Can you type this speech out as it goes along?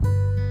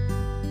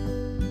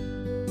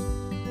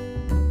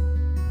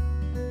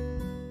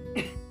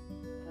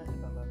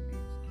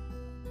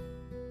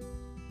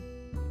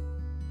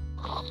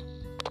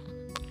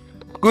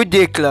Good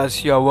day,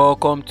 class. You are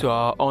welcome to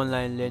our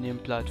online learning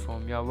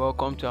platform. You are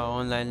welcome to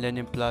our online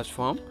learning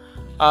platform.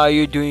 How are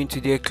you doing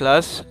today,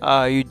 class?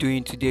 How are you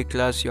doing today,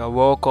 class? You are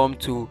welcome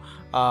to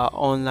our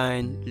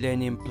online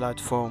learning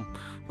platform.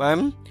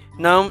 Right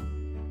now,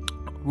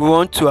 we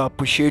want to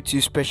appreciate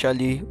you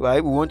specially,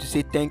 right? We want to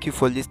say thank you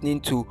for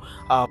listening to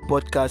our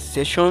podcast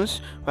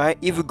sessions, right?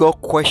 If you got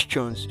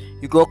questions,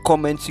 you got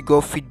comments, you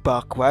got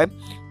feedback, right?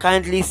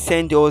 Kindly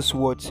send us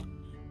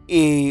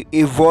a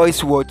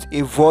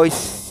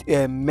voice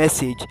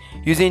message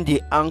using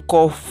the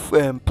Anchor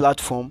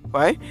platform,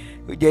 right?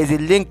 There's a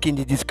link in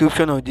the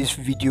description of this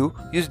video.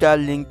 Use that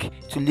link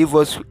to leave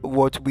us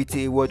with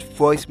a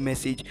voice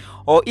message,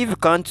 or if you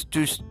can't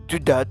do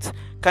that,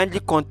 kindly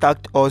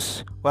contact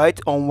us right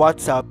on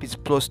WhatsApp. It's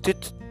plus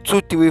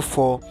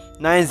 234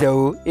 90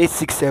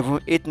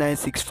 867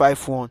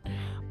 89651,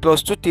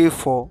 plus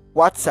 234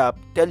 WhatsApp,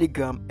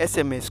 Telegram,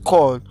 SMS,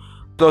 call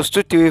plus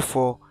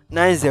 234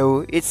 90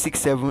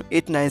 867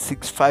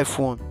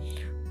 89651,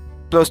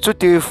 plus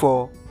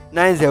 234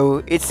 90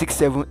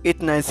 867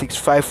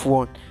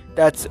 89651.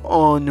 That's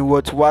on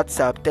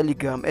WhatsApp,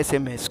 Telegram,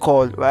 SMS,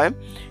 call, right?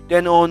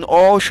 Then on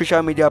all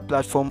social media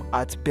platform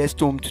at Best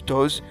Home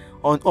Tutors.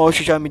 On all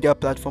social media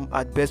platform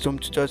at Best Home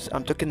Tutors.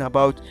 I'm talking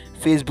about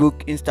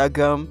Facebook,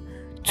 Instagram,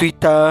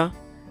 Twitter,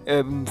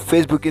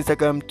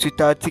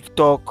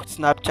 TikTok,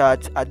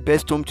 Snapchat at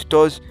Best Home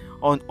Tutors.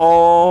 On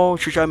all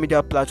social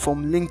media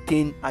platform,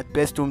 LinkedIn at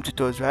Best Home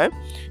Tutors, right?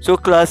 So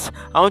class,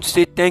 I want to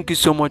say thank you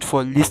so much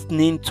for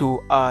listening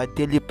to our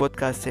daily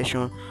podcast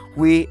session.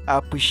 We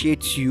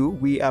appreciate you.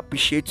 We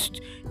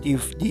appreciate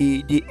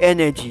the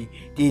energy,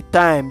 the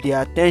time, the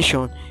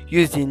attention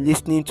used in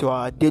listening to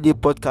our daily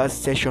podcast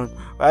session,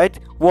 right?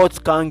 Words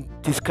can't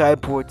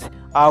describe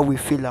how we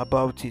feel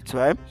about it,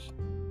 right?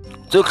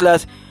 So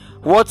class,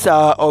 what's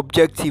our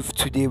objective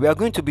today? We are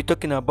going to be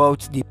talking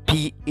about the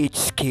pH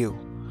scale.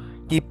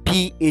 The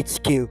pH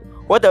scale.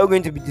 What are we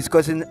going to be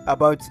discussing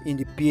about in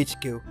the pH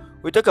scale?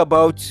 We talk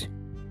about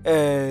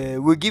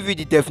we'll give you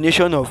the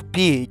definition of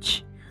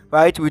pH,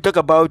 right? We talk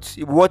about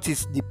what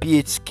is the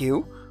pH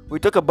scale. We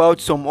talk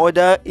about some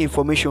other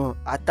information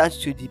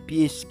attached to the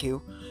pH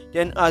scale.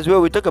 Then as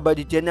well, we talk about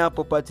the general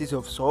properties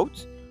of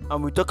salt,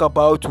 and we talk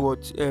about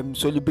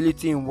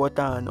solubility in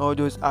water and all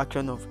those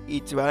action of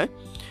it, right?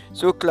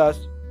 So class,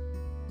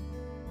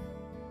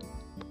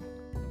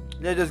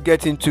 let's just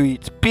get into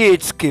it.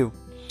 pH scale.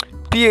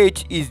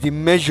 pH is the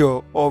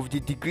measure of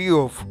the degree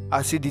of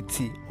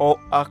acidity or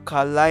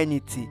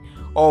alkalinity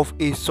of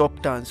a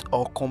substance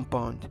or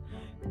compound.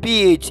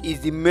 pH is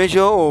the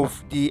measure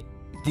of the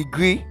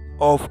degree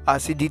of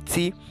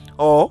acidity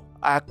or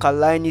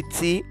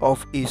alkalinity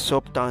of a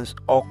substance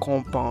or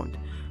compound.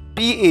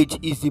 pH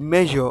is the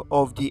measure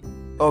of the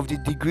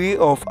degree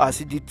of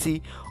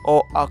acidity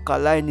or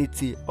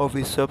alkalinity of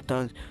a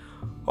substance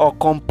or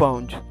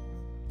compound.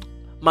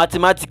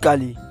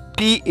 Mathematically,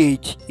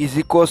 pH is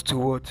equals to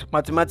what?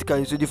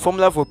 Mathematically, so the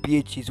formula for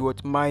pH is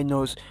what?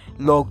 Minus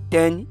log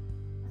 10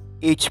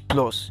 H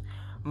plus.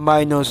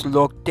 Minus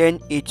log 10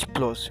 H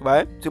plus,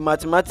 right? So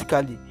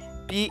mathematically,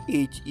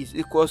 pH is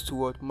equals to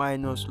what?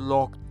 Minus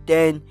log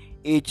 10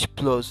 H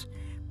plus.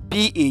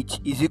 pH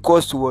is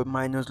equals to what?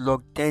 Minus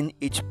log 10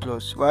 H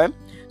plus, right?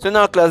 So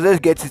now class,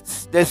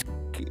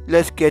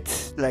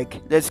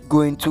 let's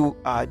go into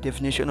our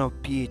definition of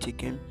pH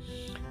again.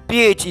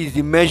 pH is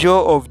the measure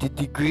of the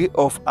degree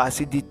of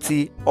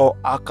acidity or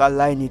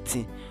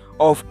alkalinity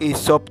of a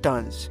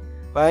substance,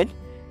 right?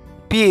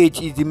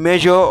 pH is the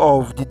measure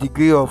of the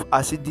degree of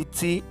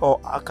acidity or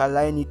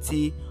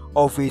alkalinity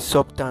of a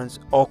substance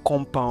or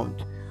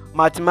compound.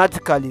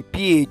 Mathematically,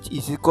 pH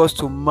is equals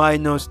to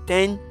minus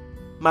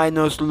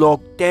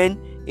log 10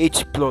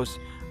 H plus.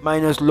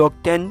 Minus log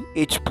 10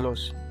 H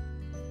plus.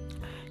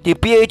 The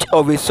pH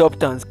of a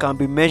substance can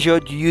be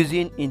measured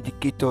using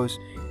indicators,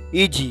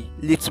 e.g.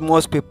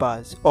 litmus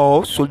papers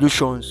or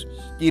solutions.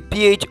 The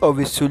pH of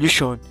a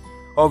solution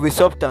of a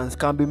substance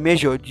can be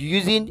measured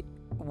using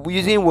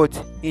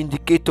what?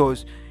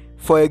 Indicators.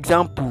 For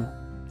example,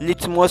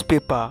 litmus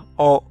paper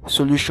or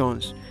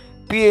solutions.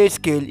 pH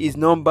scale is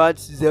numbered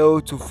 0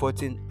 to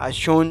 14 as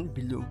shown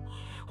below.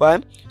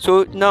 Right?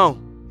 So now,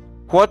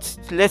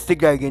 let's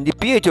take that again. The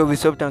pH of a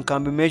substance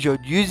can be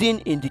measured using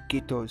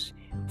indicators.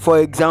 For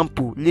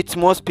example,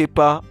 litmus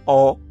paper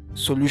or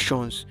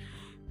solutions.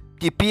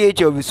 The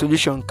pH of a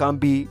solution can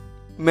be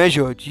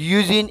measured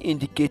using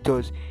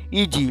indicators,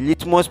 e.g.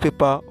 litmus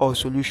paper or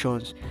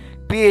solutions.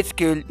 pH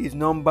scale is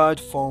numbered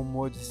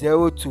from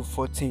 0 to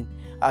 14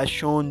 as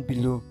shown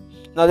below.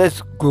 Now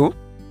let's go.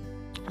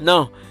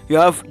 Now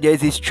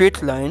there's a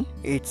straight line.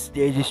 There's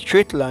a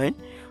straight line,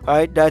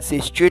 right? That's a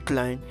straight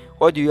line.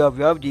 What do you have?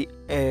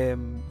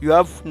 You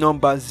have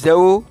number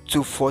 0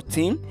 to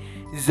 14.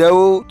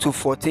 0 to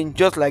 14,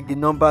 just like the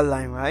number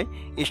line, right?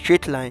 A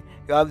straight line.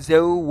 You have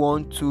 0,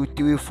 1, 2,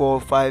 3,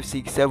 4, 5,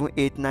 6, 7,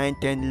 8, 9,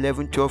 10,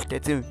 11, 12,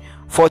 13,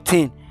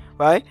 14,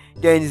 right?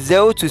 Then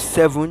 0 to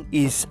 7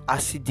 is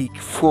acidic.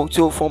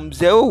 So from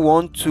 0,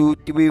 1, 2,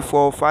 3,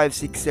 4, 5,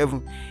 6,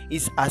 7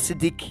 is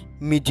acidic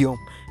medium.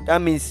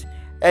 That means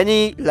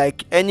any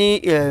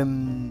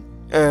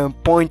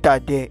pointer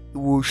there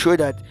will show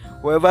that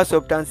whatever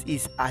substance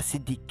is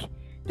acidic.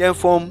 Then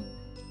from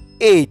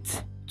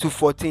 8 to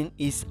 14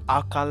 is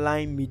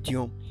alkaline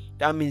medium.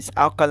 That means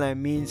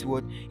alkaline means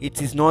what?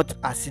 It is not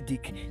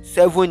acidic.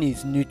 7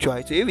 is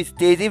neutral. So if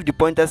the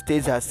pointer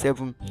stays at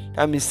 7,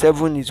 that means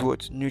 7 is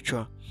what?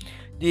 Neutral.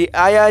 The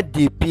higher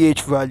the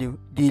pH value,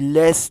 the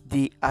less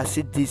the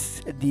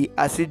acidity,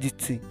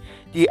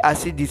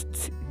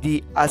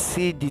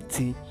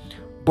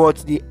 but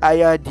the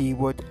higher the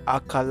what?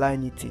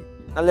 Alkalinity.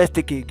 Now let's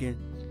take it again.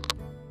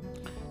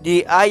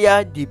 The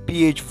higher the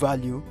pH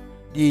value,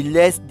 the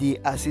less the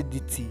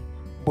acidity,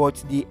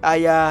 but the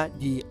higher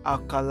the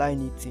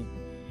alkalinity.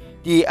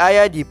 The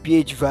higher the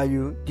pH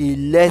value, the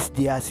less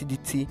the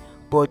acidity,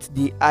 but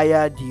the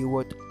higher the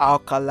what?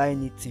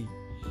 Alkalinity.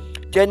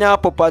 General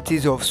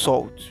properties of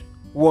salt.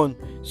 1.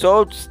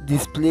 Salt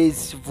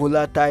displays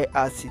volatile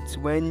acids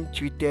when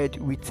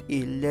treated with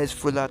a less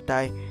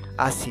volatile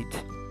acid.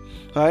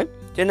 Right?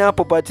 General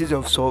properties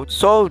of salt.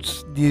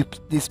 Salt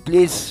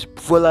displays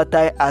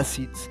volatile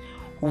acids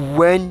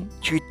when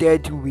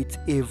treated with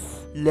a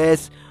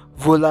less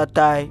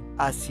volatile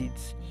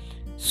acids.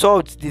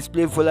 Salt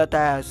display volatile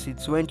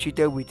acids when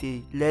treated with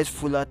a less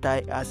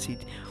volatile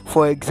acid.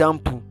 For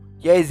example,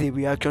 here is a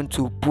reaction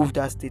to prove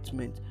that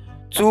statement.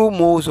 2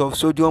 moles of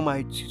sodium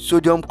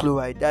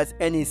chloride, that's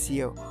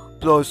NaCl,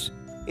 plus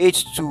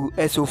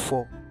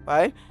H2SO4,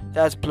 right?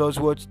 That's plus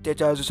what?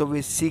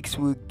 Tetraoxosulfate 6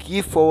 will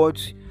give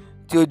forward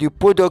till the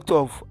product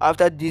of,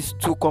 after these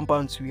 2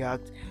 compounds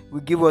react,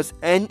 will give us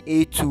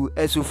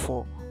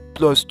Na2SO4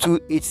 plus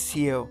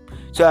 2HCl.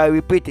 So I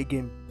repeat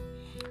again.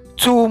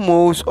 2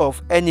 moles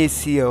of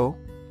NaCl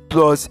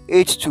plus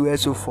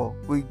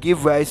H2SO4 will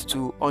give rise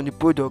to, on the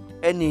product,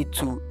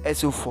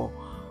 Na2SO4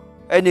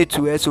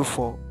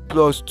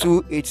 plus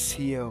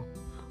 2HCl,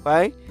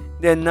 right?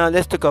 Then now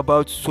let's talk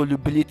about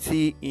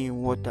solubility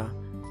in water.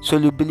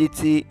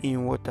 Solubility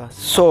in water.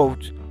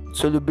 Salt,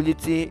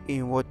 solubility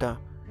in water.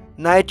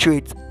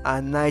 Nitrates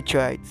and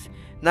nitrites.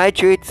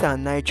 Nitrates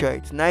and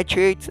nitrites.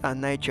 Nitrates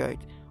and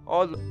nitrites.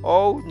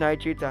 All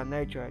nitrates and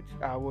nitrites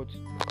are what?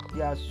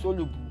 They are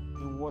soluble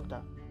in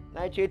water.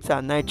 Nitrates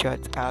and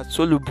nitrites are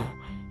soluble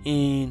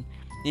in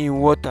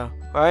water,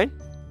 right?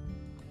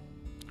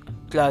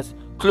 Class.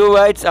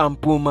 Chlorides and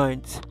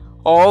bromides,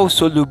 all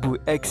soluble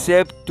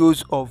except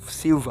those of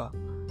silver,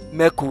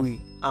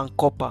 mercury and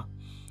copper,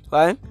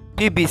 right?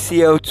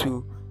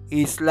 PbCl2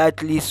 is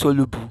slightly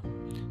soluble.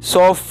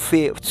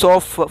 Sulfides,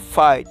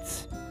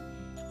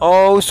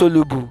 all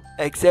soluble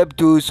except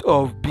those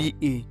of Ba,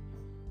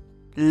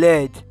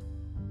 lead,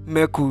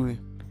 mercury.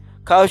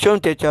 Calcium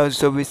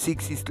tetraoxosulfate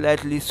 6 is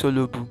slightly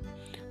soluble.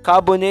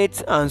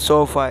 Carbonates and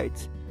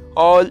sulfides,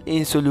 all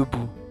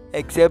insoluble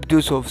except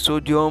those of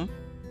sodium,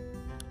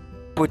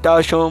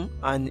 potassium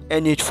and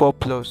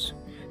NH4+.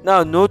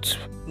 Now note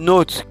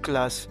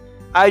class,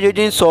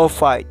 hydrogen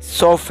sulfides,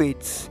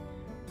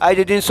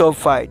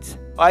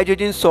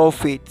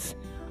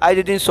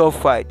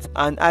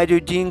 and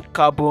hydrogen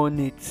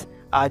carbonates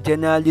are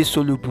generally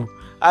soluble.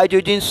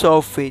 Hydrogen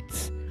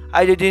sulfide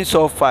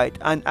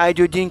and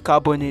hydrogen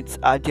carbonates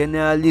are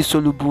generally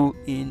soluble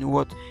in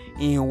what?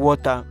 In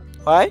water.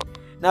 Right?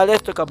 Now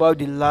let's talk about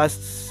the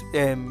last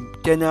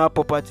general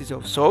properties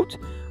of salt.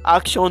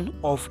 Action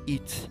of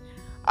it.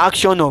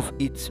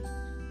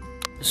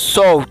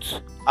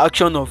 Salt.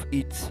 Action of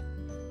it.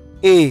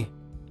 A.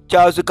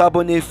 Calcium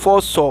carbonate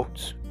 4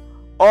 salts.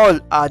 All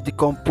are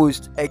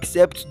decomposed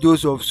except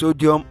those of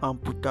sodium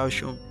and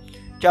potassium.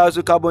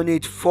 Calcium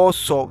carbonate 4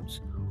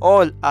 salts.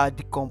 All are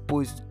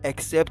decomposed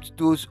except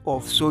those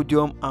of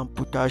sodium and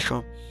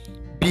potassium.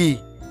 B.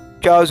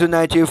 Calcium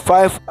nitrate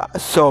 5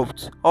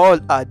 salts. All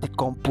are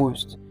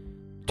decomposed.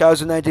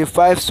 Calcium nitrate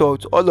 5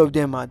 salts. All of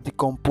them are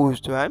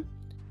decomposed, right?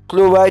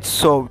 Chloride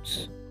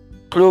salt.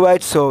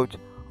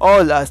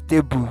 All are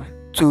stable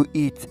to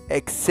it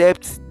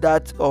except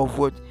that of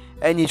what?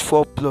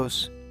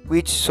 NH4+,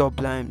 which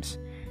sublimes.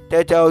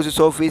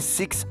 Tetraoxosulfate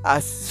 6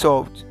 as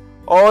salt.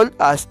 All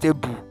are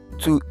stable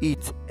to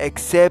it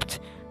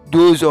except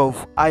those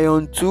of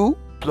iron 2+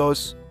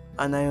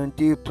 and iron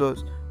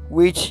 3+,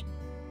 which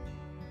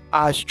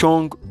are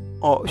strong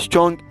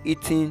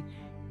eating,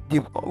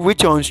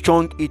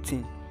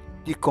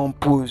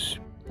 decompose.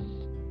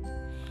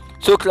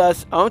 So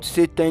class, I want to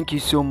say thank you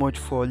so much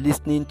for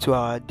listening to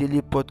our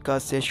daily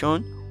podcast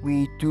session.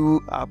 We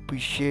do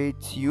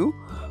appreciate you.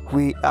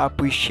 We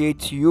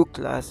appreciate you,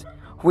 class.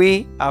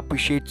 We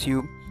appreciate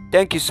you.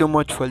 Thank you so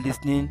much for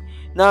listening.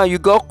 Now you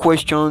got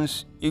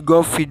questions, you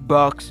got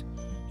feedbacks,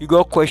 you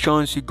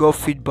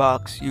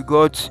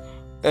got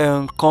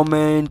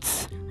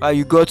comments,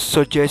 you got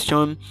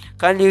suggestion.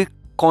 Kindly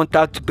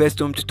contact Best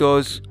Home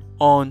Tutors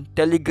on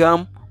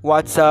Telegram,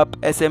 WhatsApp,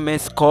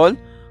 SMS, call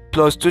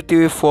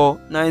 +234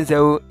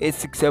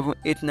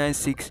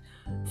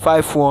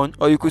 9086789651,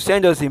 or you could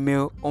send us a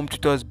mail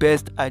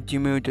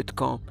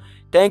hometutorsbest@gmail.com.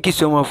 Thank you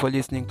so much for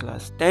listening,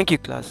 class. Thank you,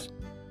 class.